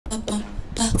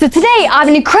So today I have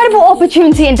an incredible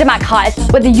opportunity in Damac Heights.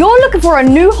 Whether you're looking for a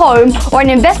new home or an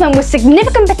investment with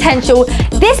significant potential,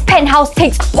 this penthouse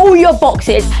ticks all your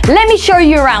boxes. Let me show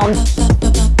you around.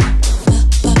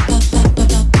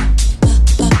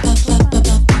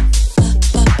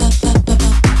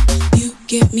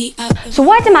 So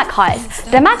why Damac Heights?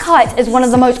 Damac Heights is one of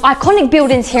the most iconic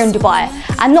buildings here in Dubai,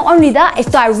 and not only that, it's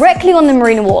directly on the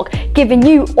Marina Walk, giving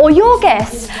you or your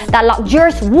guests that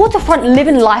luxurious waterfront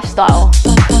living lifestyle.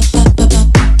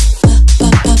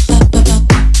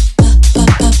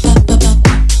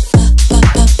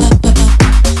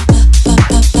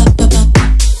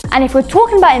 And if we're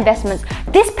talking about investments,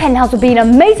 this penthouse will be an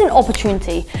amazing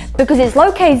opportunity because it's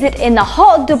located in the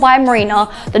heart of Dubai Marina,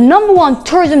 the #1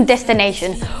 tourism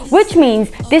destination, which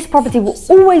means this property will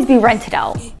always be rented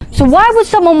out. So why would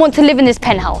someone want to live in this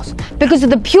penthouse? Because of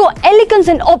the pure elegance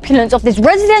and opulence of this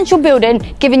residential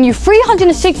building, giving you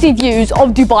 360 views of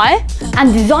Dubai,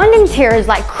 and designed interiors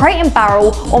like Crate and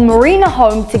Barrel or Marina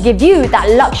Home to give you that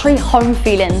luxury home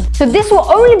feeling. So this will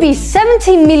only be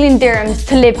 17 million dirhams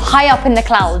to live high up in the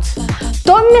clouds.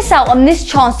 Don't miss out on this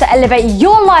chance to elevate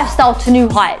your lifestyle to new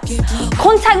heights.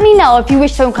 Contact me now if you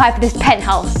wish to inquire for this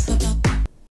penthouse.